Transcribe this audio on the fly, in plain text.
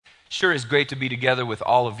Sure is great to be together with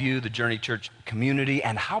all of you, the Journey Church community.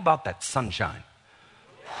 And how about that sunshine?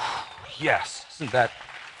 Yes, isn't that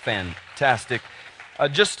fantastic?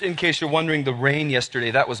 Just in case you're wondering, the rain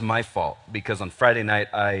yesterday, that was my fault, because on Friday night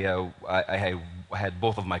I had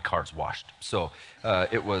both of my cars washed. So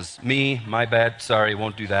it was me, my bad, sorry,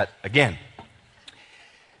 won't do that again.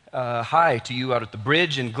 Hi to you out at the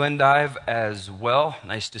bridge in Glendive as well.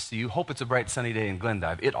 Nice to see you. Hope it's a bright sunny day in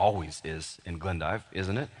Glendive. It always is in Glendive,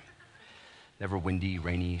 isn't it? Never windy,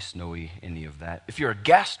 rainy, snowy, any of that. If you're a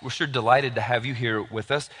guest, we're sure delighted to have you here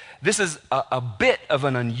with us. This is a bit of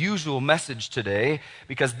an unusual message today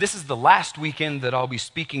because this is the last weekend that I'll be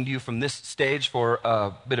speaking to you from this stage for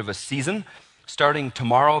a bit of a season. Starting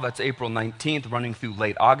tomorrow, that's April 19th, running through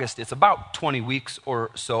late August. It's about 20 weeks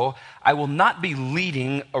or so. I will not be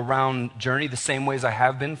leading around Journey the same way as I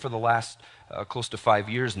have been for the last close to 5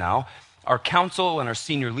 years now. Our council and our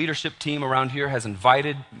senior leadership team around here has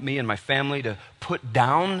invited me and my family to put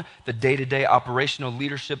down the day-to-day operational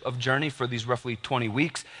leadership of Journey for these roughly 20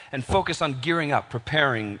 weeks and focus on gearing up,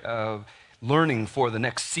 preparing, learning for the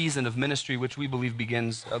next season of ministry, which we believe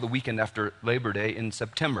begins the weekend after Labor Day in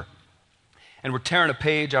September. And we're tearing a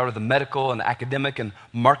page out of the medical and academic and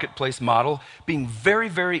marketplace model, being very,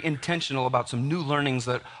 very intentional about some new learnings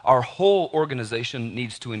that our whole organization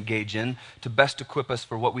needs to engage in to best equip us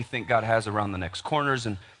for what we think God has around the next corners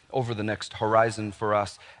and over the next horizon for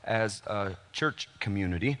us as a church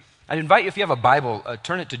community. I'd invite you, if you have a Bible,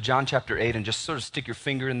 turn it to John chapter 8 and just sort of stick your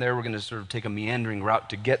finger in there. We're going to sort of take a meandering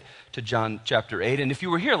route to get to John chapter 8. And if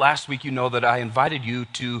you were here last week, you know that I invited you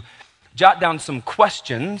to jot down some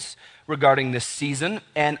questions regarding this season,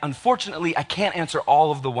 and unfortunately, I can't answer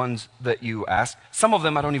all of the ones that you asked. Some of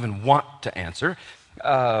them I don't even want to answer.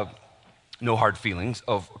 No hard feelings,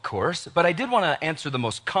 of course, but I did want to answer the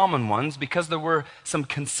most common ones because there were some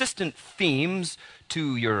consistent themes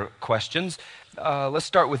to your questions. Let's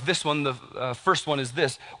start with this one. The first one is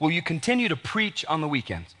this: will you continue to preach on the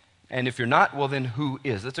weekends? And if you're not, well then who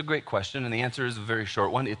is? That's a great question, and the answer is a very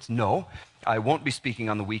short one. It's no. I won't be speaking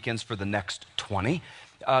on the weekends for the next 20.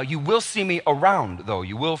 You will see me around, though.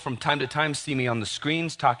 You will, from time to time, see me on the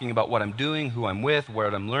screens talking about what I'm doing, who I'm with,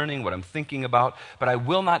 what I'm learning, what I'm thinking about. But I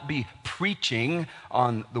will not be preaching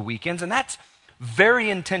on the weekends. And that's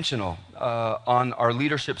very intentional on our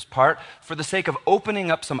leadership's part for the sake of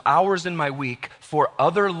opening up some hours in my week for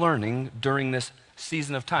other learning during this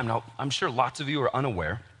season of time. Now, I'm sure lots of you are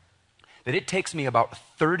unaware that it takes me about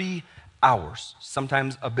 30 hours,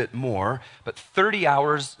 sometimes a bit more, but 30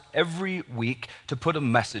 hours every week to put a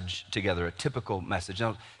message together, a typical message.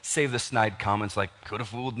 Now, save the snide comments like, could have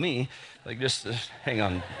fooled me. Like, just hang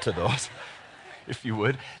on to those, if you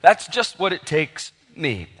would. That's just what it takes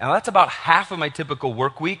me. Now, that's about half of my typical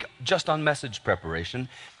work week just on message preparation.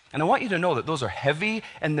 And I want you to know that those are heavy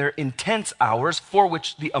and they're intense hours for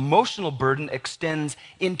which the emotional burden extends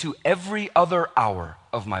into every other hour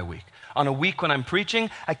of my week. On a week when I'm preaching,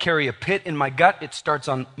 I carry a pit in my gut. It starts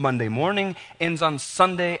on Monday morning, ends on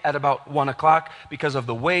Sunday at about 1 o'clock because of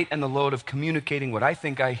the weight and the load of communicating what I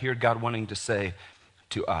think I hear God wanting to say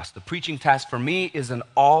to us. The preaching task for me is an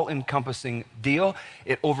all-encompassing deal.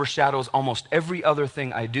 It overshadows almost every other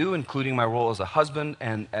thing I do, including my role as a husband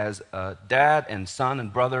and as a dad and son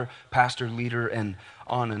and brother, pastor, leader, and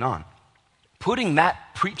on and on. Putting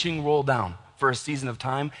that preaching role down for a season of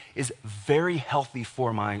time is very healthy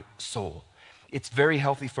for my soul. It's very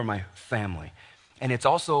healthy for my family. And it's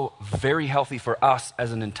also very healthy for us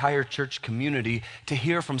as an entire church community to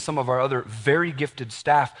hear from some of our other very gifted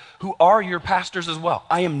staff who are your pastors as well.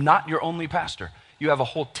 I am not your only pastor. You have a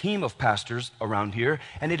whole team of pastors around here,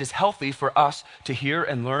 and it is healthy for us to hear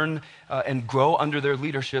and learn and grow under their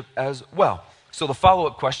leadership as well. So the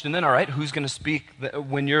follow-up question then, all right, who's going to speak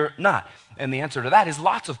when you're not? And the answer to that is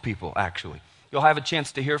lots of people, actually. You'll have a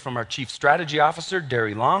chance to hear from our Chief Strategy Officer,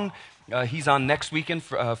 Derry Long. He's on next weekend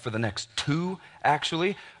for the next 2,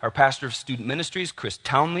 actually. Our Pastor of Student Ministries, Chris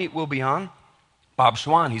Townley, will be on. Bob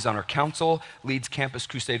Schwan, he's on our council, leads Campus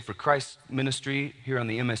Crusade for Christ ministry here on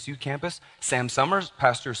the MSU campus. Sam Summers,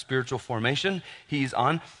 Pastor of Spiritual Formation, he's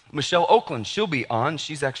on. Michelle Oakland, she'll be on.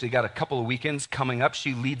 She's actually got a couple of weekends coming up.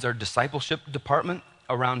 She leads our discipleship department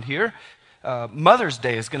around here. Mother's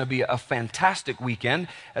Day is going to be a fantastic weekend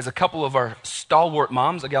as a couple of our stalwart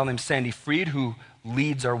moms, a gal named Sandy Freed, who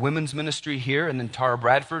leads our women's ministry here, and then Tara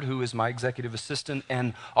Bradford, who is my executive assistant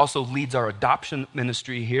and also leads our adoption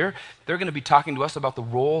ministry here. They're going to be talking to us about the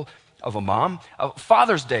role of a mom.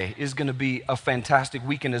 Father's Day is going to be a fantastic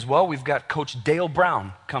weekend as well. We've got Coach Dale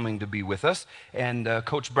Brown coming to be with us, and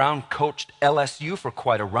Coach Brown coached LSU for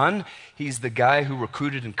quite a run. He's the guy who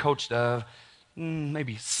recruited and coached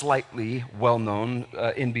maybe slightly well-known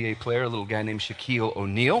NBA player, a little guy named Shaquille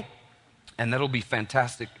O'Neal. And that'll be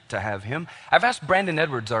fantastic to have him. I've asked Brandon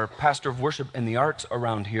Edwards, our pastor of worship and the arts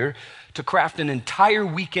around here, to craft an entire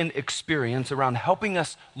weekend experience around helping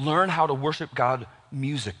us learn how to worship God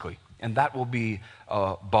musically. And that will be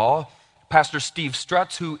a ball. Pastor Steve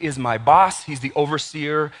Strutz, who is my boss, he's the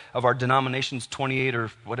overseer of our denomination's 28 or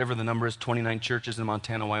whatever the number is, 29 churches in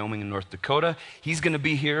Montana, Wyoming, and North Dakota. He's going to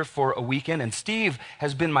be here for a weekend. And Steve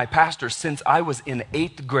has been my pastor since I was in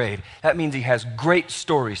 8th grade. That means he has great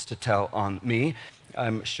stories to tell on me.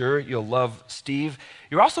 I'm sure you'll love Steve.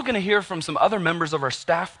 You're also going to hear from some other members of our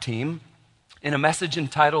staff team in a message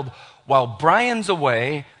entitled, "While Brian's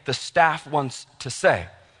Away, the Staff Wants to Say."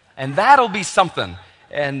 And that'll be something.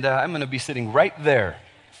 And I'm going to be sitting right there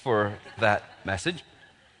for that message.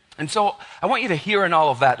 And so I want you to hear in all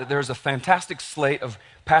of that there's a fantastic slate of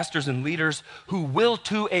pastors and leaders who will,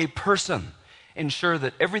 to a person, ensure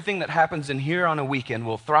that everything that happens in here on a weekend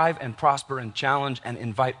will thrive and prosper and challenge and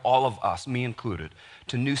invite all of us, me included,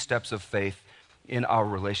 to new steps of faith in our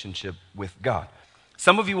relationship with God.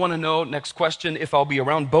 Some of you want to know, next question, if I'll be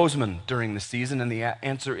around Bozeman during the season, and the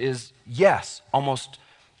answer is yes, almost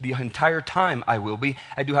the entire time I will be.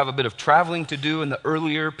 I do have a bit of traveling to do in the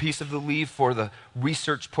earlier piece of the leave for the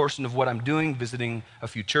research portion of what I'm doing, visiting a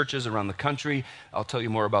few churches around the country. I'll tell you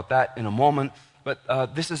more about that in a moment.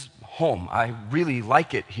 But this is home. I really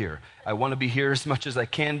like it here. I want to be here as much as I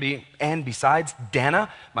can be. And besides, Dana,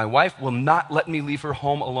 my wife, will not let me leave her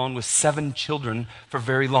home alone with 7 children for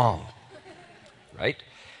very long. Right?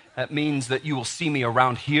 That means that you will see me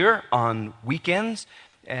around here on weekends.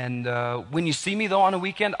 And when you see me, though, on a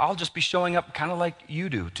weekend, I'll just be showing up kind of like you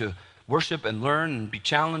do, to worship and learn and be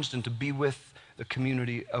challenged and to be with the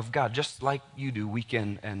community of God, just like you do week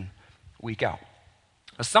in and week out.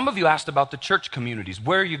 Now, some of you asked about the church communities.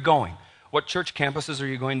 Where are you going? What church campuses are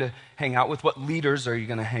you going to hang out with? What leaders are you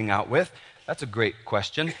going to hang out with? That's a great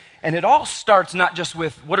question. And it all starts not just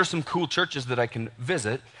with what are some cool churches that I can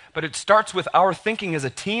visit, but it starts with our thinking as a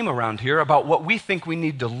team around here about what we think we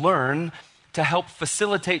need to learn to help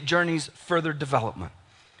facilitate Journey's further development.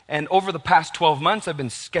 And over the past 12 months, I've been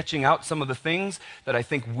sketching out some of the things that I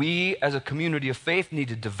think we as a community of faith need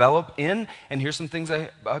to develop in. And here's some things I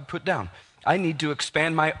put down. I need to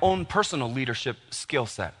expand my own personal leadership skill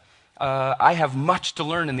set. I have much to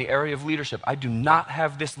learn in the area of leadership. I do not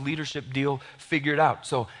have this leadership deal figured out.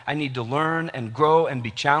 So I need to learn and grow and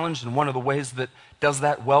be challenged. And one of the ways that does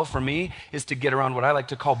that well for me is to get around what I like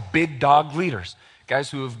to call big dog leaders. Guys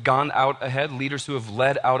who have gone out ahead, leaders who have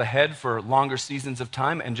led out ahead for longer seasons of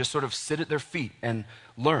time and just sort of sit at their feet and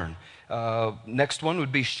learn. Next one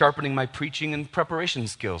would be sharpening my preaching and preparation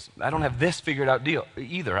skills. I don't have this figured out deal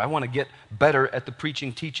either. I want to get better at the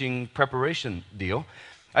preaching, teaching, preparation deal.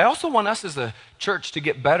 I also want us as a church to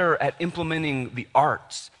get better at implementing the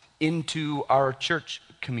arts into our church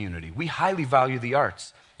community. We highly value the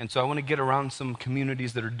arts, and so I want to get around some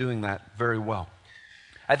communities that are doing that very well.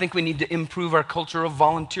 I think we need to improve our culture of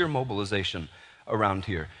volunteer mobilization around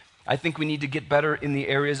here. I think we need to get better in the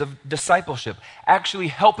areas of discipleship, actually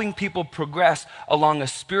helping people progress along a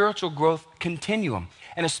spiritual growth continuum.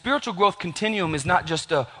 And a spiritual growth continuum is not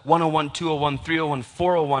just a 101, 201, 301,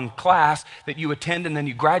 401 class that you attend and then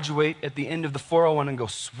you graduate at the end of the 401 and go,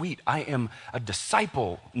 sweet, I am a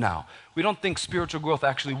disciple now. We don't think spiritual growth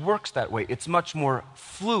actually works that way. It's much more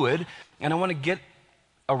fluid, and I want to get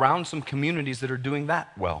around some communities that are doing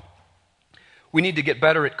that well. We need to get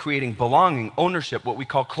better at creating belonging, ownership, what we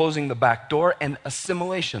call closing the back door, and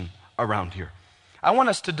assimilation around here. I want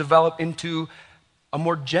us to develop into a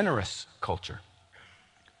more generous culture.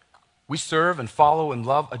 We serve and follow and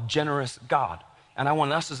love a generous God, and I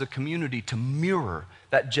want us as a community to mirror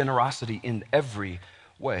that generosity in every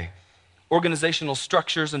way. Organizational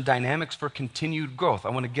structures and dynamics for continued growth. I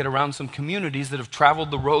want to get around some communities that have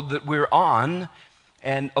traveled the road that we're on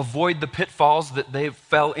and avoid the pitfalls that they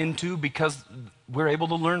fell into because we're able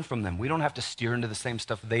to learn from them. We don't have to steer into the same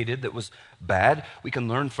stuff they did that was bad. We can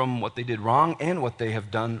learn from what they did wrong and what they have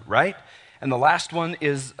done right. And the last one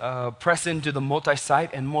is press into the multi-site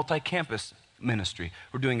and multi-campus ministry.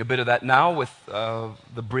 We're doing a bit of that now with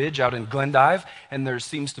the bridge out in Glendive, and there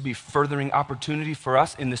seems to be furthering opportunity for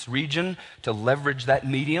us in this region to leverage that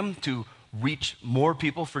medium to reach more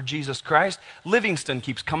people for Jesus Christ. Livingston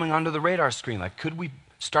keeps coming onto the radar screen. Like, could we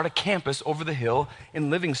start a campus over the hill in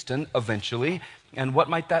Livingston eventually? And what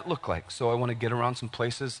might that look like? So I want to get around some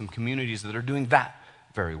places, some communities that are doing that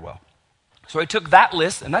very well. So I took that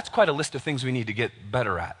list, and that's quite a list of things we need to get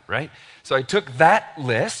better at, right? So I took that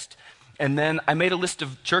list, and then I made a list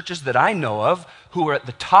of churches that I know of who are at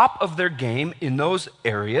the top of their game in those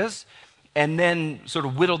areas. and then sort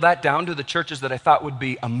of whittled that down to the churches that I thought would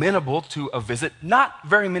be amenable to a visit. Not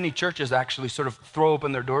very many churches actually sort of throw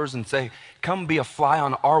open their doors and say, come be a fly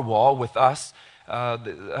on our wall with us.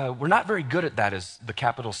 We're not very good at that as the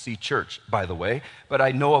capital C church, by the way, but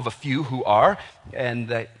I know of a few who are, and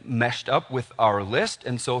that meshed up with our list,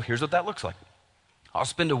 and so here's what that looks like. I'll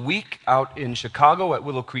spend a week out in Chicago at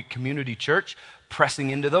Willow Creek Community Church, pressing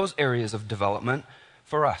into those areas of development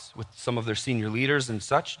for us with some of their senior leaders and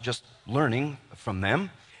such, just learning from them.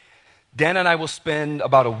 Dan and I will spend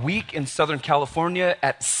about a week in Southern California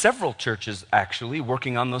at several churches, actually,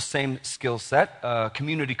 working on those same skill set. A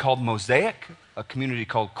community called Mosaic, a community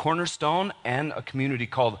called Cornerstone, and a community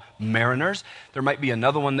called Mariners. There might be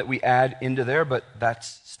another one that we add into there, but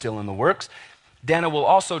that's still in the works. Dana will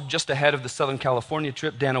also, just ahead of the Southern California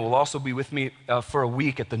trip, Dana will also be with me for a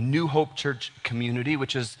week at the New Hope Church community,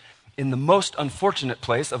 which is in the most unfortunate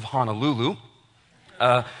place of Honolulu,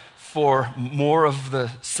 for more of the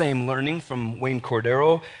same learning from Wayne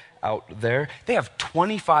Cordero out there. They have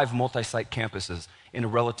 25 multi-site campuses in a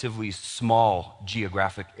relatively small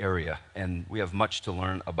geographic area, and we have much to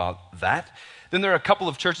learn about that. Then there are a couple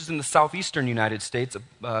of churches in the southeastern United States,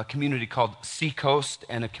 a community called Seacoast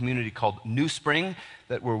and a community called New Spring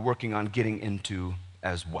that we're working on getting into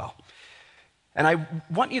as well. And I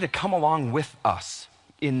want you to come along with us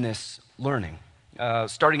in this learning.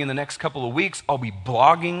 Starting in the next couple of weeks, I'll be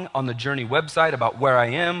blogging on the Journey website about where I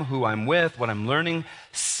am, who I'm with, what I'm learning.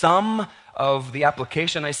 Some of the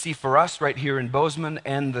application I see for us right here in Bozeman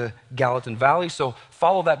and the Gallatin Valley. So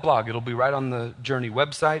follow that blog. It'll be right on the Journey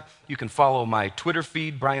website. You can follow my Twitter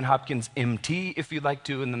feed, Brian Hopkins MT, if you'd like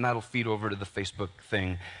to, and then that'll feed over to the Facebook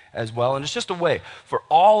thing as well. And it's just a way for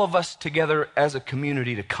all of us together as a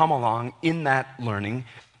community to come along in that learning,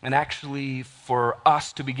 and actually for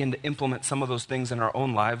us to begin to implement some of those things in our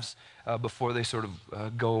own lives before they sort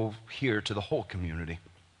of go here to the whole community.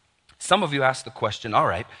 Some of you asked the question, all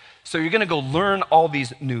right, so you're going to go learn all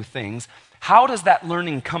these new things. How does that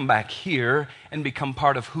learning come back here and become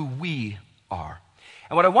part of who we are?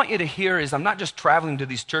 And what I want you to hear is I'm not just traveling to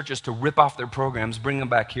these churches to rip off their programs, bring them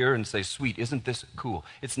back here and say, sweet, isn't this cool?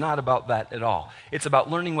 It's not about that at all. It's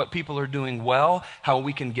about learning what people are doing well, how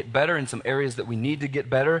we can get better in some areas that we need to get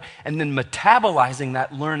better, and then metabolizing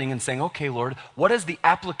that learning and saying, okay, Lord, what does the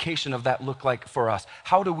application of that look like for us?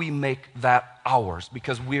 How do we make that ours?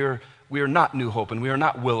 Because we are not New Hope, and we are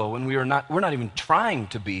not Willow, and we're not even trying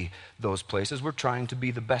to be those places. We're trying to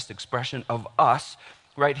be the best expression of us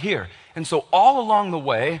right here. And so all along the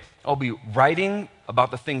way, I'll be writing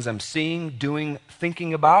about the things I'm seeing, doing,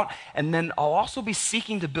 thinking about, and then I'll also be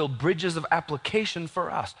seeking to build bridges of application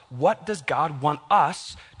for us. What does God want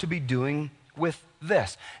us to be doing with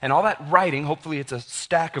this? And all that writing, hopefully it's a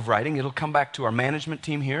stack of writing, it'll come back to our management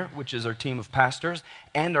team here, which is our team of pastors,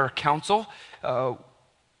 and our council,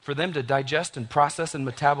 for them to digest and process and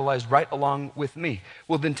metabolize right along with me.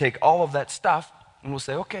 We'll then take all of that stuff and we'll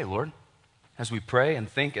say, okay, Lord, as we pray and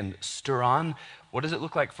think and stir on, what does it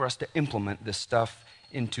look like for us to implement this stuff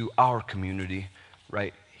into our community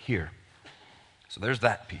right here? So there's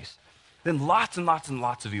that piece. Then lots and lots and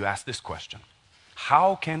lots of you ask this question.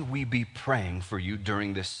 How can we be praying for you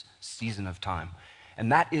during this season of time?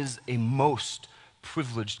 And that is a most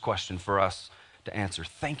privileged question for us to answer.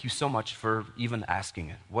 Thank you so much for even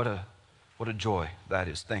asking it. What a joy that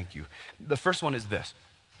is. Thank you. The first one is this,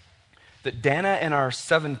 that Dana and our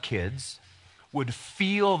 7 kids would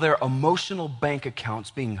feel their emotional bank accounts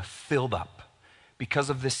being filled up because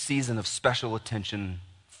of this season of special attention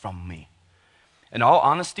from me. In all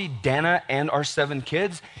honesty, Dana and our 7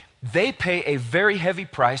 kids, they pay a very heavy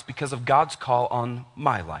price because of God's call on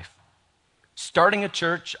my life. Starting a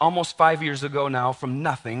church almost 5 years ago now from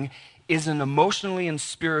nothing is an emotionally and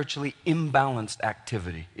spiritually imbalanced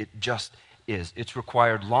activity. It just is. It's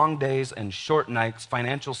required long days and short nights,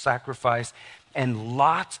 financial sacrifice, and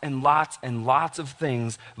lots and lots and lots of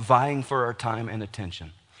things vying for our time and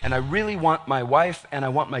attention. And I really want my wife and I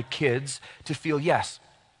want my kids to feel, yes,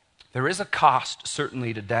 there is a cost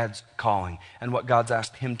certainly to Dad's calling and what God's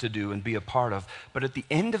asked him to do and be a part of. But at the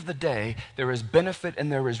end of the day, there is benefit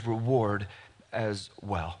and there is reward as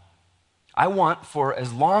well. I want, for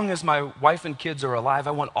as long as my wife and kids are alive,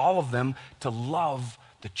 I want all of them to love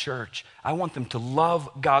the church. I want them to love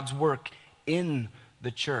God's work in the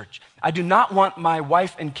church. I do not want my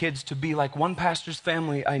wife and kids to be like one pastor's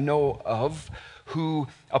family I know of, who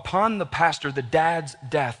upon the pastor, the dad's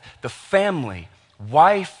death, the family,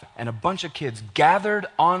 wife and a bunch of kids gathered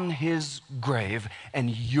on his grave and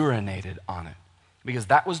urinated on it. because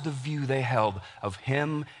that was the view they held of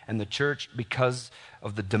him and the church because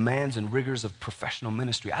of the demands and rigors of professional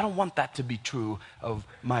ministry. I don't want that to be true of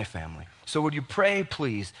my family. So would you pray,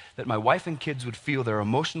 please, that my wife and kids would feel their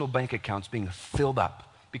emotional bank accounts being filled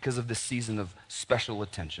up because of this season of special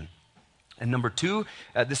attention? And number two,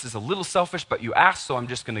 this is a little selfish, but you asked, so I'm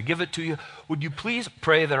just going to give it to you. Would you please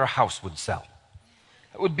pray that our house would sell?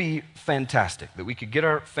 That would be fantastic, that we could get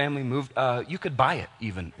our family moved. You could buy it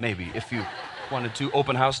even, maybe, if you wanted to.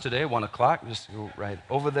 Open house today, 1 o'clock, just go right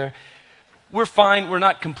over there. We're fine, we're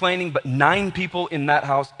not complaining, but 9 people in that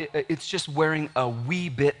house, it's just wearing a wee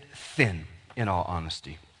bit thin, in all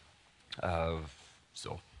honesty.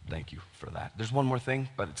 So thank you for that. There's one more thing,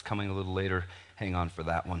 but it's coming a little later. Hang on for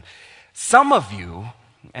that one. Some of you,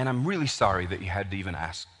 and I'm really sorry that you had to even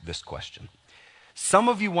ask this question, some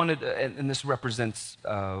of you wanted, and this represents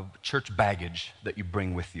church baggage that you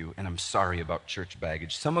bring with you, and I'm sorry about church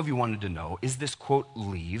baggage. Some of you wanted to know, is this, quote,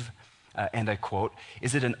 leave, and I quote,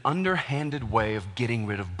 is it an underhanded way of getting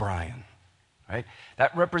rid of Brian? Right?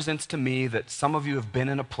 That represents to me that some of you have been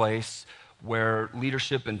in a place where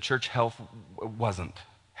leadership and church health wasn't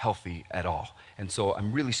healthy at all. And so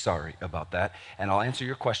I'm really sorry about that, and I'll answer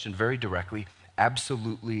your question very directly.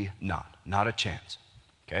 Absolutely not. Not a chance.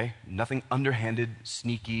 Okay? Nothing underhanded,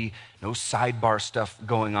 sneaky, no sidebar stuff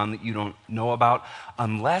going on that you don't know about.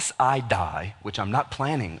 Unless I die, which I'm not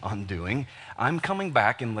planning on doing, I'm coming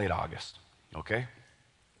back in late August. Okay?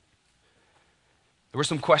 There were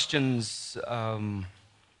some questions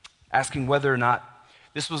asking whether or not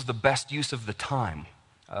this was the best use of the time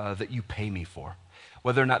that you pay me for.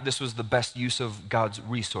 Whether or not this was the best use of God's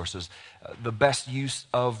resources, the best use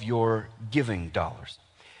of your giving dollars.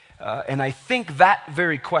 And I think that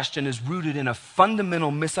very question is rooted in a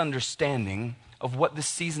fundamental misunderstanding of what this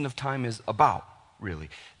season of time is about, really.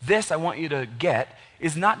 This, I want you to get,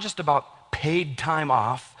 is not just about paid time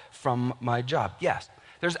off from my job. Yes,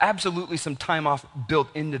 there's absolutely some time off built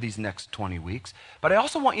into these next 20 weeks, but I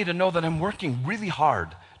also want you to know that I'm working really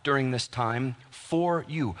hard during this time for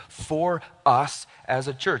you, for us as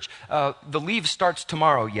a church. The leave starts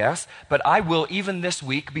tomorrow, yes, but I will, even this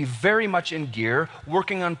week, be very much in gear,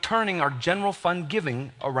 working on turning our general fund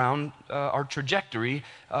giving around, our trajectory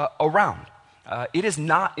around. It is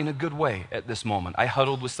not in a good way at this moment. I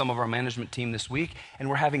huddled with some of our management team this week, and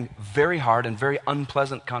we're having very hard and very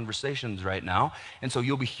unpleasant conversations right now. And so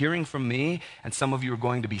you'll be hearing from me, and some of you are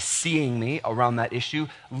going to be seeing me around that issue,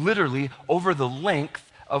 literally over the length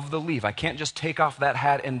of the leave. I can't just take off that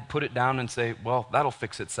hat and put it down and say, well, that'll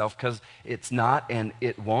fix itself, because it's not and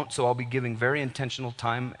it won't. So I'll be giving very intentional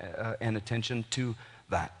time and attention to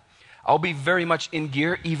that. I'll be very much in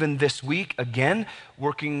gear even this week, again,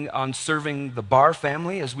 working on serving the Barr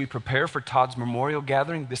family as we prepare for Todd's memorial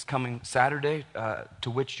gathering this coming Saturday, to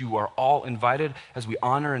which you are all invited as we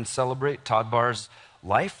honor and celebrate Todd Barr's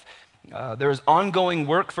life. There is ongoing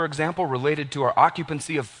work, for example, related to our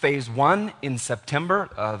occupancy of Phase 1 in September,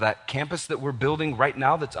 that campus that we're building right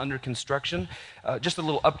now that's under construction. Just a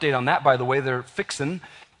little update on that, by the way. They're fixing,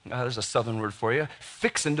 there's a southern word for you,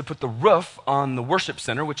 fixing to put the roof on the worship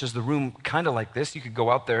center, which is the room kind of like this. You could go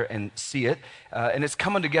out there and see it. And it's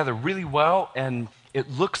coming together really well, and it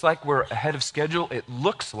looks like we're ahead of schedule. It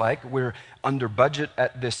looks like we're under budget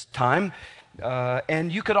at this time.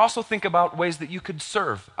 And you could also think about ways that you could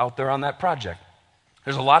serve out there on that project.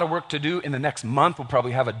 There's a lot of work to do. In the next month, we'll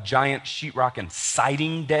probably have a giant sheetrock and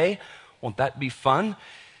siding day. Won't that be fun?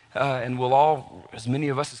 And we'll all, as many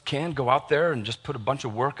of us as can, go out there and just put a bunch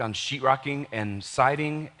of work on sheetrocking and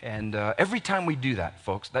siding. And every time we do that,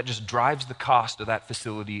 folks, that just drives the cost of that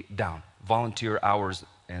facility down, volunteer hours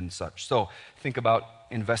and such. So think about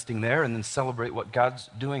investing there and then celebrate what God's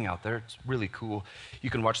doing out there. It's really cool. You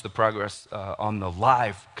can watch the progress on the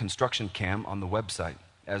live construction cam on the website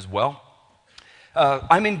as well.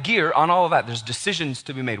 I'm in gear on all of that. There's decisions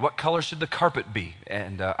to be made. What color should the carpet be?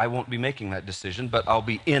 And I won't be making that decision, but I'll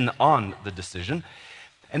be in on the decision.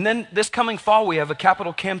 And then this coming fall, we have a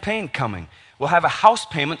capital campaign coming. We'll have a house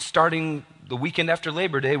payment starting the weekend after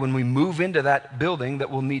Labor Day when we move into that building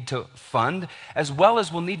that we'll need to fund, as well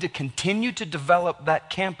as we'll need to continue to develop that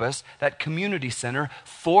campus, that community center,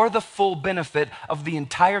 for the full benefit of the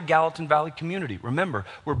entire Gallatin Valley community. Remember,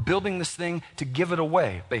 we're building this thing to give it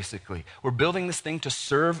away, basically. We're building this thing to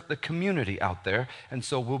serve the community out there, and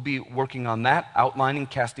so we'll be working on that, outlining,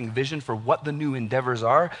 casting vision for what the new endeavors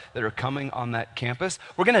are that are coming on that campus.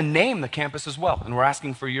 We're going to name the campus as well, and we're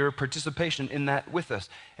asking for your participation in that with us.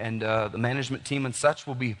 And the management team and such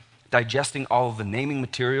will be digesting all of the naming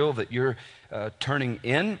material that you're turning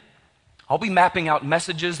in. I'll be mapping out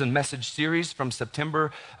messages and message series from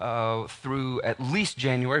September through at least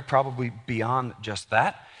January, probably beyond just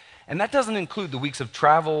that. And that doesn't include the weeks of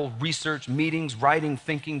travel, research, meetings, writing,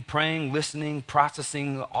 thinking, praying, listening,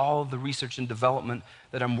 processing, all the research and development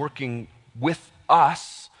that I'm working with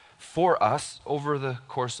us, for us, over the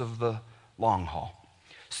course of the long haul.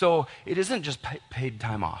 So it isn't just paid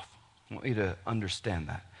time off. I want you to understand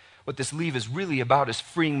that. What this leave is really about is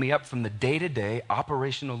freeing me up from the day-to-day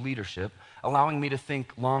operational leadership, allowing me to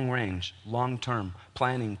think long range, long-term,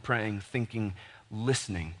 planning, praying, thinking,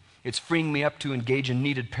 listening. It's freeing me up to engage in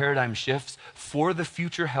needed paradigm shifts for the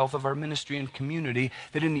future health of our ministry and community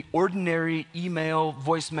that in the ordinary email,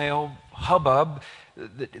 voicemail, hubbub,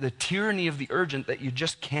 the tyranny of the urgent that you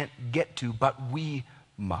just can't get to, but we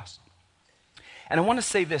must. And I want to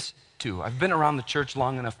say this too. I've been around the church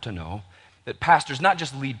long enough to know that pastors, not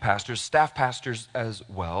just lead pastors, staff pastors as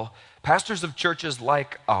well, pastors of churches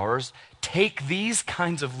like ours, take these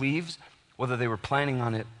kinds of leaves whether they were planning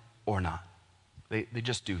on it or not. They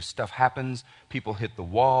just do. Stuff happens, people hit the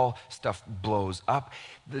wall, stuff blows up.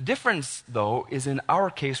 The difference, though, is in our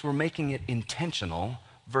case, we're making it intentional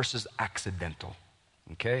versus accidental.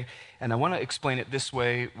 Okay? And I want to explain it this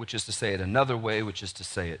way, which is to say it another way, which is to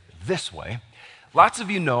say it this way. Lots of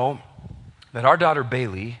you know that our daughter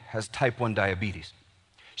Bailey has type 1 diabetes.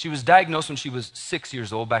 She was diagnosed when she was 6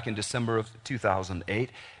 years old back in December of 2008.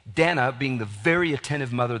 Dana, being the very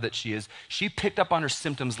attentive mother that she is, she picked up on her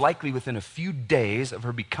symptoms likely within a few days of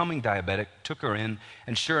her becoming diabetic, took her in,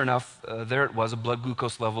 and sure enough, there it was, a blood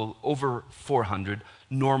glucose level over 400.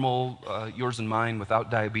 Normal, yours and mine,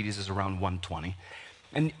 without diabetes is around 120.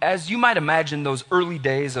 And as you might imagine, those early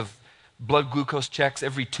days of blood glucose checks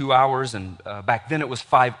every 2 hours, and back then it was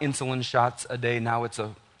 5 insulin shots a day. Now it's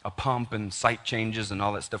a pump and site changes and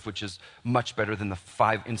all that stuff, which is much better than the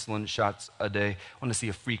 5 insulin shots a day. I want to see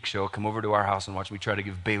a freak show. Come over to our house and watch me try to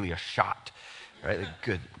give Bailey a shot. All right,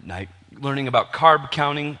 good night. Learning about carb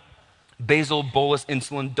counting, basal bolus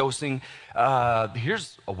insulin dosing.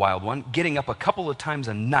 Here's a wild one. Getting up a couple of times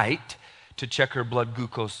a night to check her blood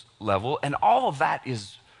glucose level. And all of that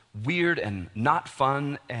is weird and not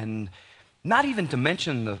fun, and not even to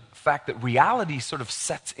mention the fact that reality sort of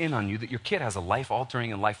sets in on you that your kid has a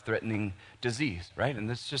life-altering and life-threatening disease, right? And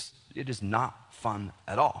it is not fun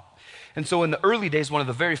at all. And so in the early days, one of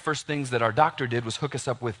the very first things that our doctor did was hook us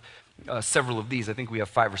up with several of these. I think we have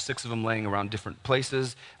 5 or 6 of them laying around different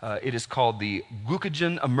places. It is called the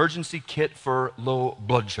Glucogen Emergency Kit for Low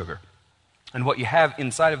Blood Sugar. And what you have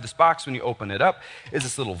inside of this box when you open it up is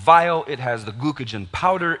this little vial. It has the glucogen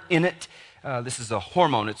powder in it. This is a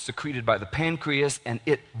hormone. It's secreted by the pancreas, and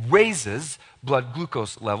it raises blood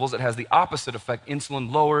glucose levels. It has the opposite effect.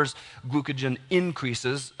 Insulin lowers, glucogen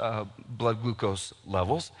increases blood glucose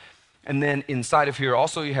levels. And then inside of here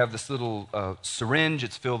also you have this little syringe.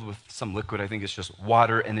 It's filled with some liquid. I think it's just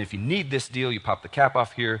water. And if you need this deal, you pop the cap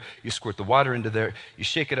off here, you squirt the water into there, you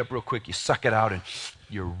shake it up real quick, you suck it out, and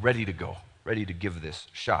you're ready to go, ready to give this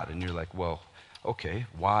shot. And you're like, well, okay,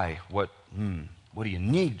 why? What do you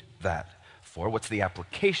need that for? What's the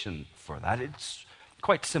application for that? It's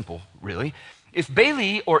quite simple, really. If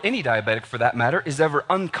Bailey, or any diabetic for that matter, is ever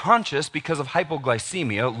unconscious because of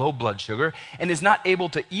hypoglycemia, low blood sugar, and is not able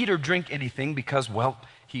to eat or drink anything because, well,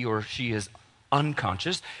 he or she is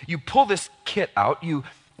unconscious, you pull this kit out, you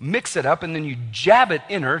mix it up, and then you jab it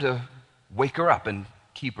in her to wake her up and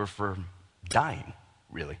keep her from dying,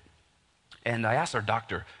 really. And I asked our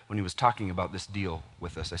doctor when he was talking about this deal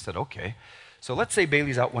with us, I said, okay, so let's say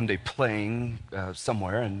Bailey's out one day playing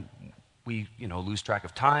somewhere, and we, lose track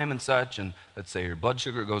of time and such, and let's say her blood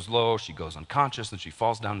sugar goes low, she goes unconscious, and she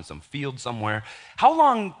falls down in some field somewhere. How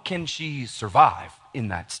long can she survive in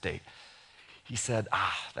that state? He said,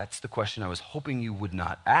 that's the question I was hoping you would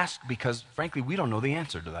not ask, because frankly, we don't know the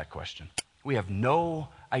answer to that question. We have no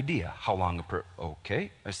idea how long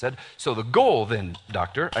okay, I said. So the goal then,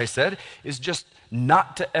 doctor, I said, is just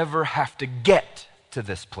not to ever have to get to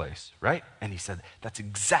this place, right? And he said, that's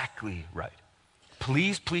exactly right.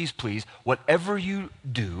 Please, please, please, whatever you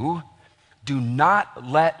do, do not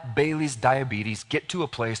let Bailey's diabetes get to a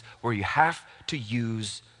place where you have to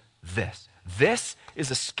use this. This is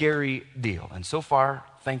a scary deal. And so far,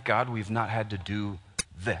 thank God, we've not had to do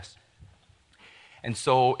this. And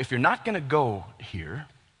so if you're not going to go here,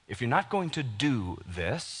 if you're not going to do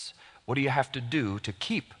this, what do you have to do to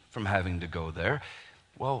keep from having to go there?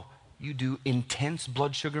 Well, you do intense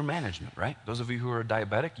blood sugar management, right? Those of you who are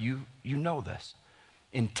diabetic, you know this.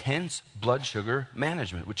 Intense blood sugar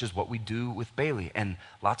management, which is what we do with Bailey. And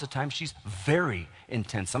lots of times she's very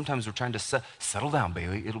intense. Sometimes we're trying to settle down,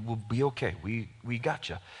 Bailey. It will be okay. We got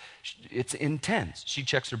you. It's intense. She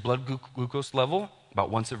checks her blood glucose level about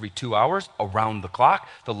once every 2 hours, around the clock.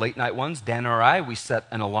 The late night ones, Dan or I, we set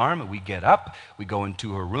an alarm and we get up, we go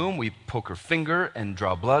into her room, we poke her finger and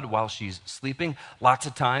draw blood while she's sleeping. Lots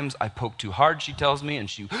of times I poke too hard, she tells me, and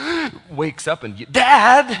she wakes up and,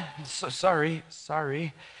 Dad! Sorry.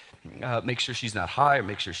 Make sure she's not high or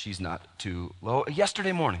make sure she's not too low.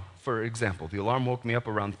 Yesterday morning, for example, the alarm woke me up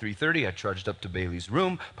around 3:30. I trudged up to Bailey's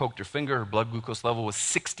room, poked her finger, her blood glucose level was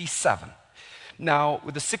 67. Now,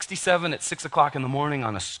 with a 67 at 6 o'clock in the morning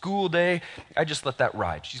on a school day, I just let that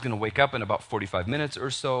ride. She's going to wake up in about 45 minutes or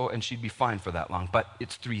so, and she'd be fine for that long. But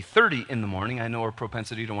it's 3:30 in the morning. I know her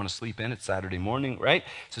propensity to want to sleep in. It's Saturday morning, right?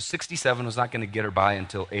 So 67 was not going to get her by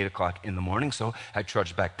until 8 o'clock in the morning. So I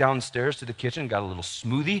trudged back downstairs to the kitchen, got a little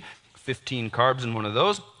smoothie, 15 carbs in one of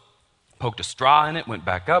those, poked a straw in it, went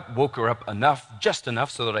back up, woke her up just enough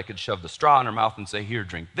so that I could shove the straw in her mouth and say, here,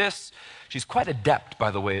 drink this. She's quite adept, by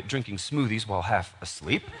the way, at drinking smoothies while half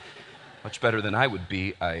asleep. Much better than I would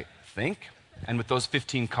be, I think. And with those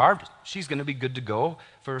 15 carbs, she's going to be good to go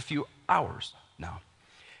for a few hours now.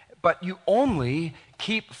 But you only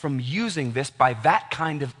keep from using this by that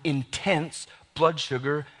kind of intense blood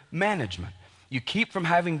sugar management. You keep from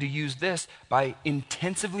having to use this by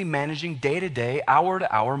intensively managing day to day, hour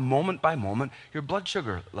to hour, moment by moment, your blood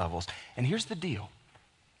sugar levels. And here's the deal.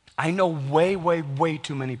 I know way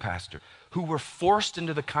too many pastors who were forced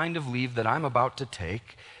into the kind of leave that I'm about to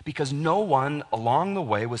take because no one along the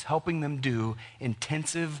way was helping them do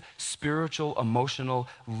intensive spiritual, emotional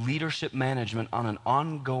leadership management on an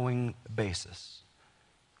ongoing basis.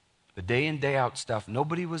 The day in, day out stuff,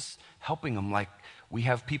 nobody was helping them like we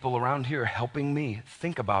have people around here helping me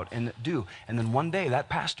think about and do. And then one day, that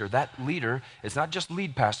pastor, that leader, it's not just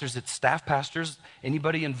lead pastors, it's staff pastors,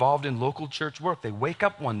 anybody involved in local church work. They wake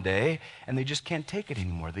up one day and they just can't take it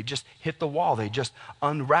anymore. They just hit the wall. They just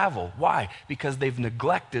unravel. Why? Because they've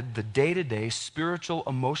neglected the day-to-day spiritual,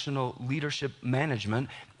 emotional leadership management,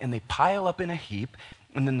 and they pile up in a heap,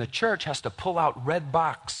 and then the church has to pull out red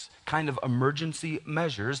box kind of emergency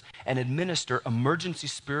measures and administer emergency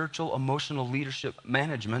spiritual, emotional leadership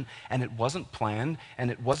management, and it wasn't planned, and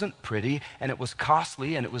it wasn't pretty, and it was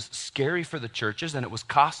costly, and it was scary for the churches, and it was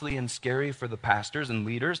costly and scary for the pastors and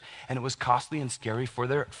leaders, and it was costly and scary for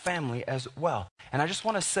their family as well. And I just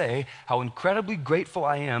want to say how incredibly grateful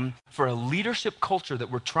I am for a leadership culture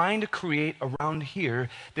that we're trying to create around here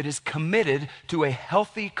that is committed to a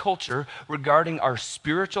healthy culture regarding our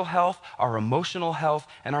spiritual health, our emotional health,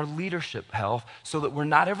 and our leadership health, so that we're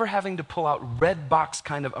not ever having to pull out red box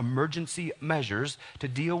kind of emergency measures to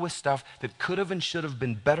deal with stuff that could have and should have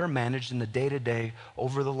been better managed in the day-to-day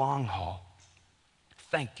over the long haul.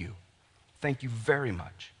 Thank you. Thank you very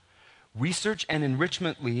much. Research and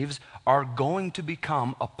enrichment leaves are going to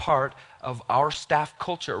become a part of our staff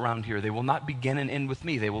culture around here. They will not begin and end with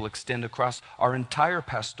me. They will extend across our entire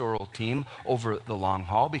pastoral team over the long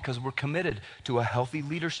haul because we're committed to a healthy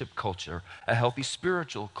leadership culture, a healthy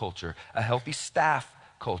spiritual culture, a healthy staff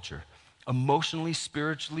culture, emotionally,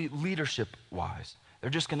 spiritually, leadership-wise. They're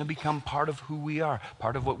just going to become part of who we are,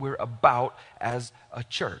 part of what we're about as a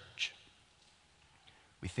church.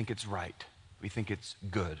 We think it's right. We think it's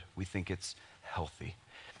good. We think it's healthy.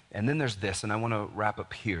 And then there's this, and I want to wrap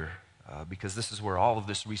up here because this is where all of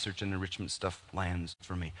this research and enrichment stuff lands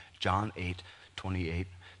for me. John 8:28.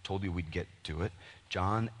 Told you we'd get to it.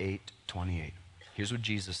 John 8:28. Here's what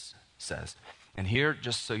Jesus says. And here,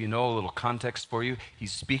 just so you know, a little context for you,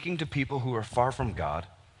 he's speaking to people who are far from God,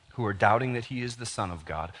 who are doubting that he is the Son of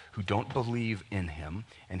God, who don't believe in him.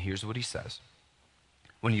 And here's what he says.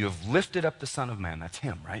 When you have lifted up the Son of Man, that's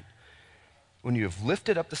him, right? When you have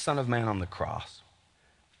lifted up the Son of Man on the cross,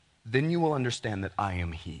 then you will understand that I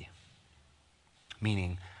am he.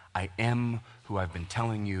 Meaning, I am who I've been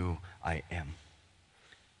telling you I am.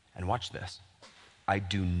 And watch this. I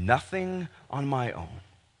do nothing on my own,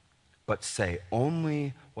 but say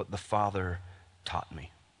only what the Father taught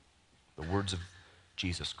me. The words of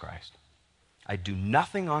Jesus Christ. I do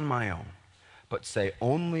nothing on my own, but say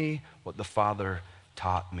only what the Father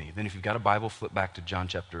taught me. Then if you've got a Bible, flip back to John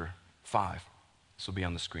chapter 5. This will be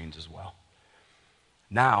on the screens as well.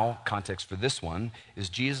 Now, context for this one is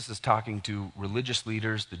Jesus is talking to religious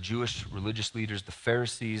leaders, the Jewish religious leaders, the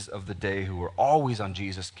Pharisees of the day who were always on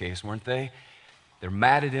Jesus' case, weren't they? They're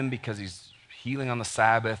mad at him because he's healing on the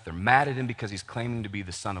Sabbath. They're mad at him because he's claiming to be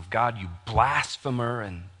the Son of God. You blasphemer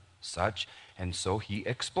and such. And so he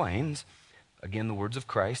explains, again, the words of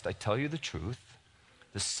Christ, I tell you the truth,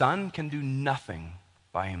 the Son can do nothing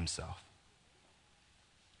by himself.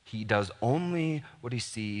 He does only what he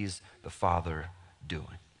sees the Father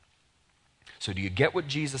doing. So do you get what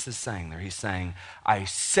Jesus is saying there? He's saying, I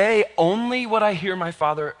say only what I hear my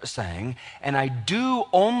Father saying, and I do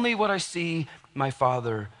only what I see my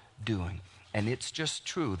Father doing. And it's just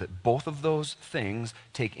true that both of those things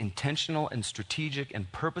take intentional and strategic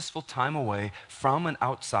and purposeful time away from and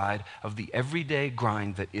outside of the everyday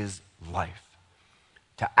grind that is life.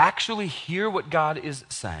 To actually hear what God is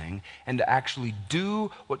saying and to actually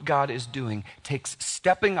do what God is doing takes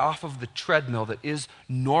stepping off of the treadmill that is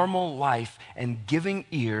normal life and giving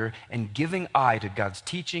ear and giving eye to God's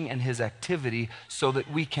teaching and his activity so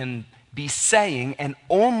that we can be saying and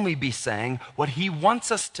only be saying what he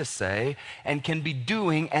wants us to say and can be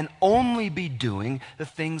doing and only be doing the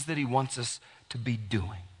things that he wants us to be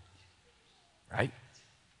doing. Right?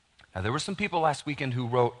 Now, there were some people last weekend who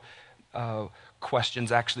wrote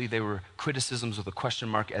questions. Actually, they were criticisms with a question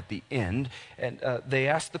mark at the end. And they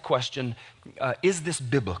asked the question, is this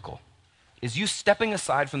biblical? Is you stepping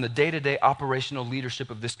aside from the day-to-day operational leadership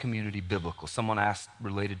of this community biblical? Someone asked,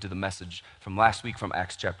 related to the message from last week from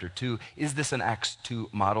Acts chapter 2, is this an Acts 2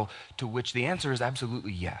 model? To which the answer is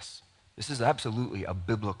absolutely yes. This is absolutely a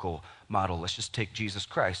biblical model. Let's just take Jesus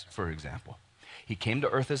Christ, for example. He came to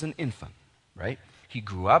earth as an infant, right? He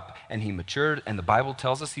grew up and he matured, and the Bible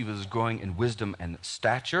tells us he was growing in wisdom and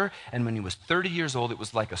stature. And when he was 30 years old, it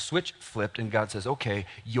was like a switch flipped, and God says, okay,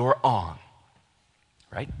 you're on,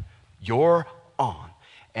 right? You're on.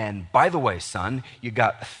 And by the way, son, you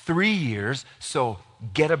got 3 years, so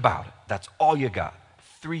get about it. That's all you got.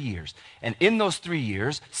 3 years. And in those 3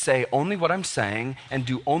 years, say only what I'm saying and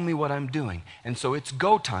do only what I'm doing. And so it's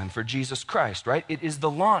go time for Jesus Christ, right? It is the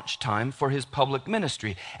launch time for his public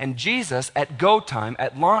ministry. And Jesus, at go time,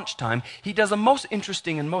 at launch time, he does a most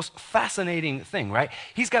interesting and most fascinating thing, right?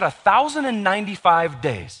 He's got 1,095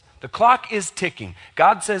 days. The clock is ticking.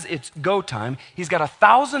 God says it's go time. He's got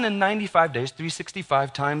 1,095 days,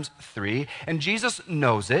 365 times 3, and Jesus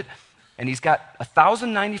knows it. And he's got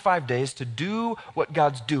 1,095 days to do what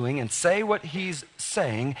God's doing and say what he's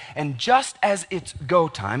saying. And just as it's go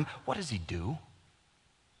time, what does he do?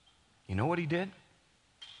 You know what he did?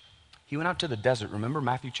 He went out to the desert. Remember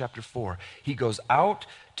Matthew chapter 4. He goes out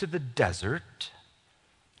to the desert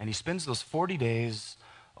and he spends those 40 days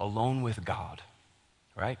alone with God.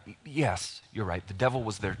 Right? Yes, you're right. The devil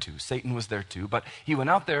was there too. Satan was there too. But he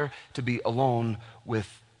went out there to be alone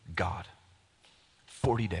with God.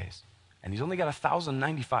 40 days. And he's only got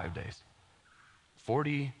 1,095 days.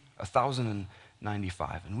 40,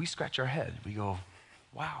 1,095. And we scratch our head. We go,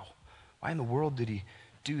 wow, why in the world did he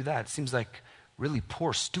do that? It seems like really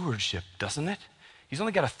poor stewardship, doesn't it? He's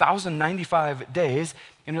only got 1,095 days.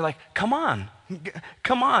 And you're like, come on,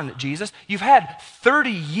 Jesus. You've had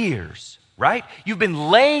 30 years. Right? You've been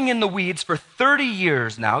laying in the weeds for 30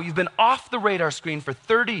 years now. You've been off the radar screen for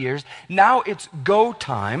 30 years. Now it's go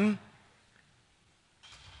time.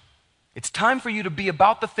 It's time for you to be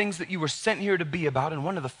about the things that you were sent here to be about. And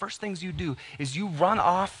one of the first things you do is you run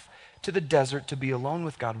off to the desert to be alone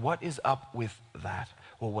with God. What is up with that?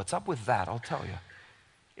 Well, what's up with that, I'll tell you,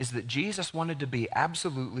 is that Jesus wanted to be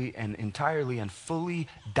absolutely and entirely and fully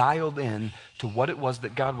dialed in to what it was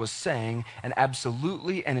that God was saying, and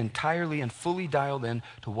absolutely and entirely and fully dialed in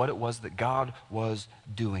to what it was that God was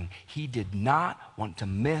doing. He did not want to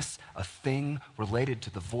miss a thing related to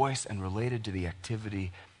the voice and related to the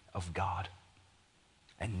activity of God.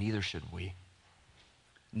 And neither should we.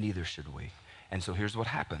 Neither should we. And so here's what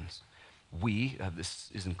happens. We, this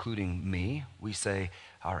is including me, we say,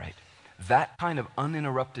 all right, that kind of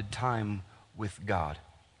uninterrupted time with God,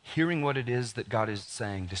 hearing what it is that God is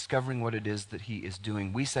saying, discovering what it is that he is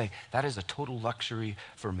doing, we say, that is a total luxury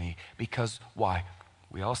for me. Because why?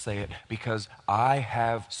 We all say it, because I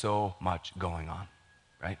have so much going on,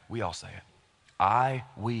 right? We all say it.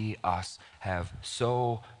 We, us have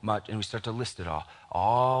so much, and we start to list it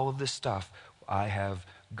all of this stuff I have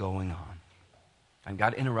going on. And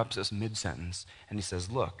God interrupts us mid-sentence, and he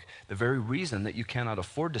says, look, the very reason that you cannot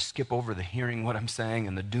afford to skip over the hearing what I'm saying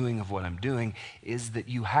and the doing of what I'm doing is that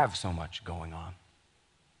you have so much going on.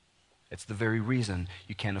 It's the very reason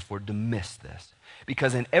you can't afford to miss this.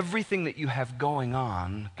 Because in everything that you have going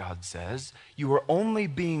on, God says, you are only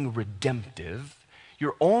being redemptive.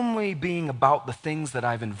 You're only being about the things that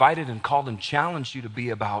I've invited and called and challenged you to be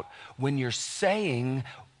about when you're saying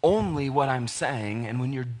only what I'm saying, and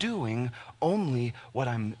when you're doing only what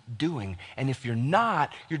I'm doing. And if you're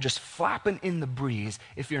not, you're just flapping in the breeze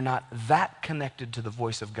if you're not that connected to the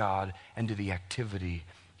voice of God and to the activity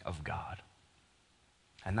of God.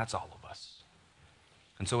 And that's all of us.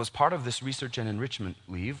 And so as part of this research and enrichment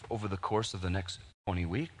leave over the course of the next 20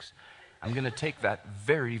 weeks, I'm going to take that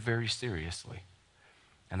very, very seriously.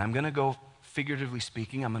 And I'm going to go, figuratively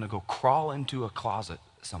speaking, I'm going to go crawl into a closet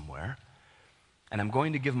somewhere, and I'm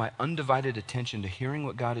going to give my undivided attention to hearing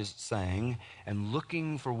what God is saying and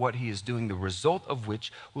looking for what he is doing, the result of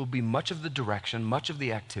which will be much of the direction, much of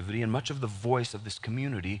the activity, and much of the voice of this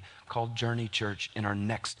community called Journey Church in our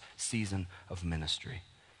next season of ministry.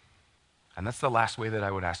 And that's the last way that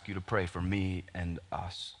I would ask you to pray for me and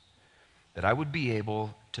us, that I would be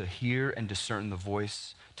able to hear and discern the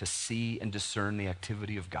voice, to see and discern the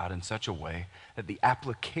activity of God in such a way that the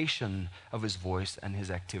application of his voice and his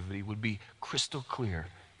activity would be crystal clear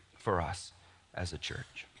for us as a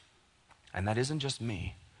church. And that isn't just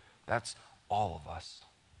me, that's all of us.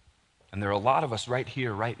 And there are a lot of us right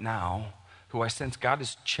here, right now, who I sense God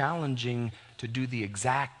is challenging to do the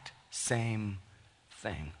exact same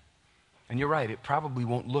thing. And you're right, it probably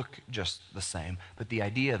won't look just the same, but the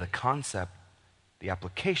idea, the concept, the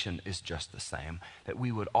application is just the same, that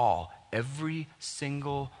we would all, every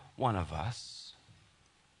single one of us,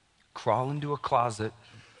 crawl into a closet,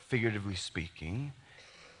 figuratively speaking,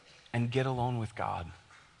 and get alone with God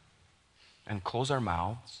and close our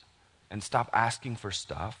mouths and stop asking for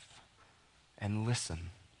stuff and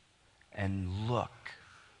listen and look.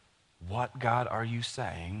 What, God, are you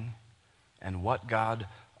saying? And what, God,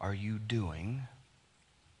 are you doing?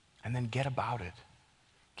 And then get about it.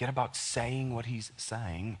 Get about saying what he's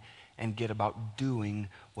saying and get about doing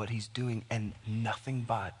what he's doing, and nothing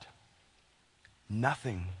but.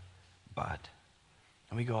 Nothing but.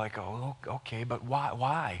 And we go like, oh, okay, but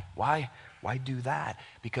why? Why do that?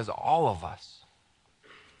 Because all of us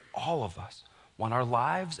want our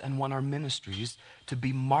lives and want our ministries to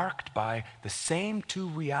be marked by the same two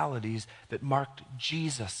realities that marked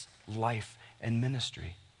Jesus' life and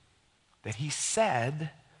ministry. That he said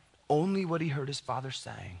only what he heard his Father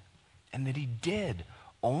saying, and that he did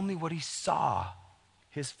only what he saw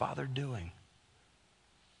his Father doing.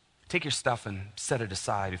 Take your stuff and set it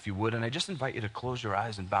aside if you would, and I just invite you to close your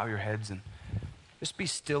eyes and bow your heads and just be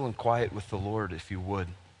still and quiet with the Lord if you would.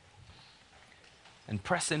 And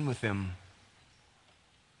press in with him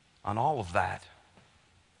on all of that.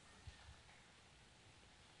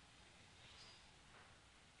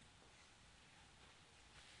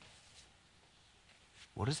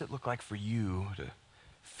 What does it look like for you to,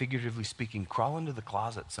 figuratively speaking, crawl into the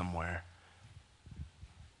closet somewhere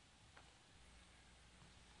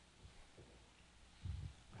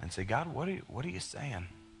and say, God, what are you saying?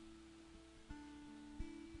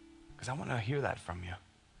 Because I want to hear that from you.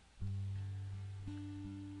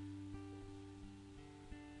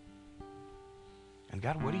 And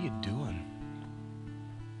God, what are you doing?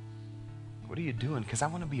 What are you doing? Because I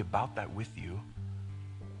want to be about that with you.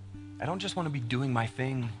 I don't just want to be doing my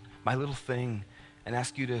thing, my little thing, and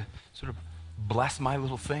ask you to sort of bless my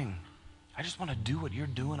little thing. I just want to do what you're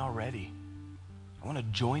doing already. I want to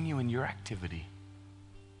join you in your activity.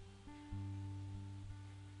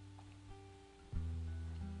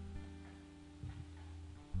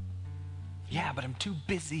 Yeah, but I'm too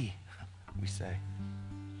busy, we say.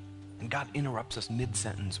 And God interrupts us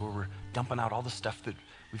mid-sentence where we're dumping out all the stuff that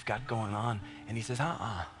we've got going on. And he says,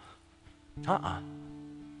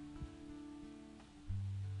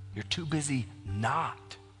 You're too busy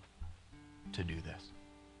not to do this.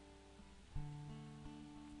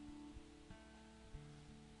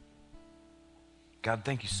 God,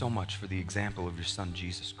 thank you so much for the example of your Son,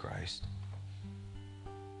 Jesus Christ,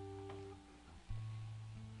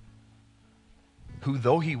 who,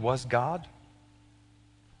 though he was God,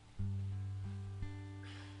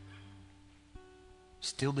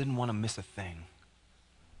 still didn't want to miss a thing.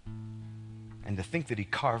 And to think that he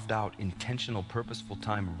carved out intentional, purposeful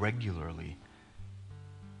time regularly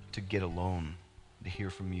to get alone, to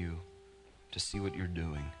hear from you, to see what you're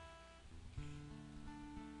doing.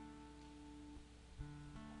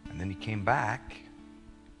 And then he came back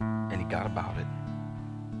and he got about it.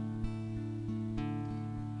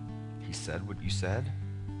 He said what you said,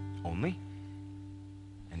 only.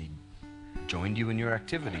 And he joined you in your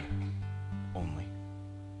activity, only.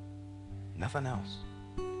 Nothing else.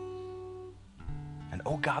 And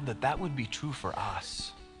oh God, that would be true for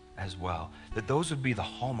us as well. That those would be the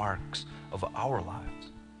hallmarks of our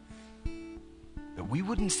lives. That we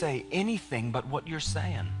wouldn't say anything but what you're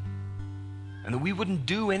saying. And that we wouldn't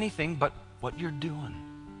do anything but what you're doing.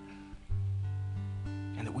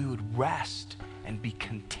 And that we would rest and be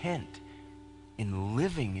content in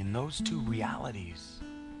living in those two realities.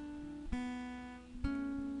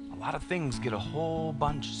 A lot of things get a whole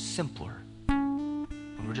bunch simpler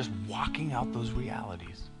when we're just walking out those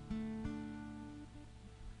realities.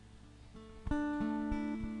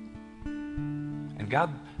 And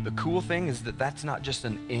God, the cool thing is that that's not just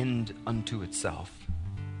an end unto itself.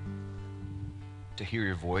 to hear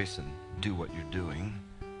your voice and do what you're doing.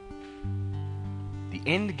 The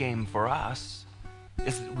end game for us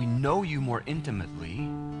is that we know you more intimately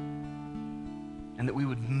and that we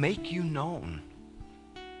would make you known.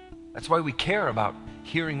 That's why we care about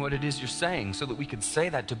hearing what it is you're saying, so that we could say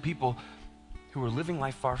that to people who are living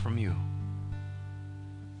life far from you.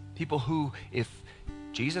 People who, if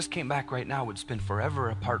Jesus came back right now, would spend forever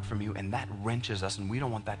apart from you, and that wrenches us, and we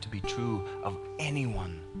don't want that to be true of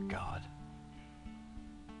anyone, God.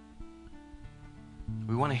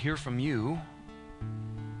 We want to hear from you,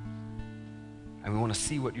 and we want to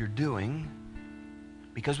see what you're doing,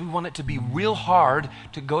 because we want it to be real hard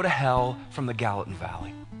to go to hell from the Gallatin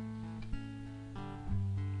Valley.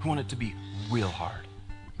 We want it to be real hard.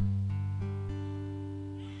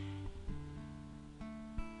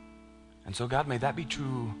 And so, God, may that be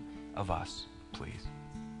true of us, please.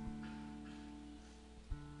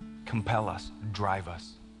 Compel us, drive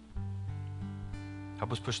us.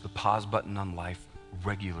 Help us push the pause button on life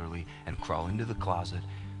regularly and crawl into the closet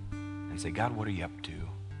and say, God, what are you up to?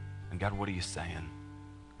 And God, what are you saying?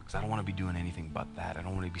 Because I don't want to be doing anything but that. I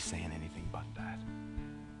don't want to be saying anything but that.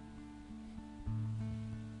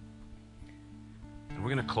 And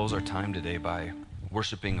we're going to close our time today by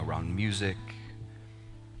worshiping around music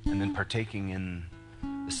and then partaking in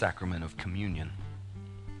the sacrament of communion.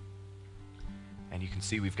 And you can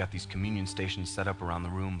see we've got these communion stations set up around the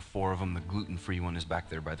room, 4 of them. The gluten-free one is back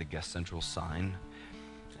there by the Guest Central sign.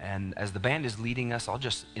 And as the band is leading us, I'll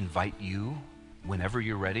just invite you, whenever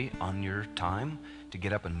you're ready, on your time, to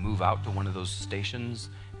get up and move out to one of those stations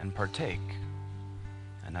and partake.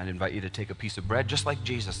 And I'd invite you to take a piece of bread, just like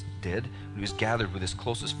Jesus did when he was gathered with his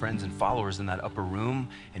closest friends and followers in that upper room,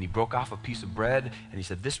 and he broke off a piece of bread, and he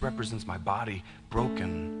said, this represents my body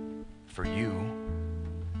broken for you.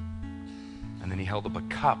 And then he held up a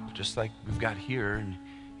cup, just like we've got here, and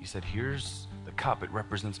he said, here's the cup. It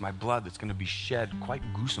represents my blood that's going to be shed quite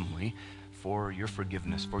gruesomely for your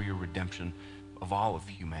forgiveness, for your redemption of all of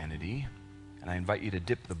humanity. And I invite you to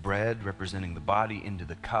dip the bread, representing the body, into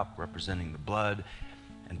the cup, representing the blood,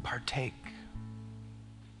 and partake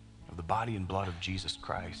of the body and blood of Jesus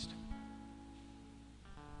Christ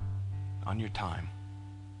on your time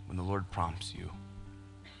when the Lord prompts you.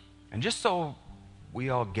 And just so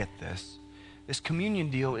we all get this communion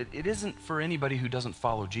deal, it isn't for anybody who doesn't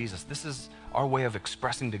follow Jesus. This is our way of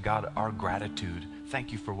expressing to God our gratitude.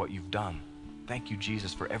 Thank you for what you've done. Thank you,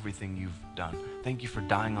 Jesus, for everything you've done. Thank you for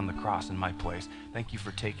dying on the cross in my place. Thank you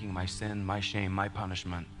for taking my sin, my shame, my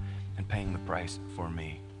punishment, and paying the price for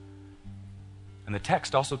me. And the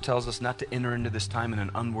text also tells us not to enter into this time in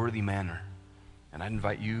an unworthy manner. And I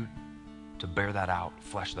invite you to bear that out,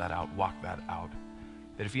 flesh that out, walk that out.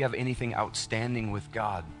 That if you have anything outstanding with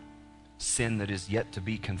God, sin that is yet to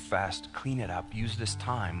be confessed, clean it up. Use this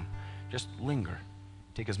time. Just linger.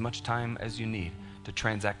 Take as much time as you need to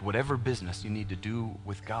transact whatever business you need to do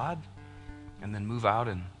with God, and then move out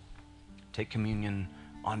and take communion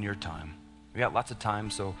on your time. We got lots of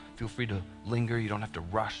time, so feel free to linger. You don't have to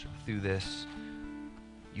rush through this.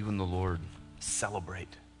 You and the Lord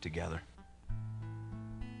celebrate together.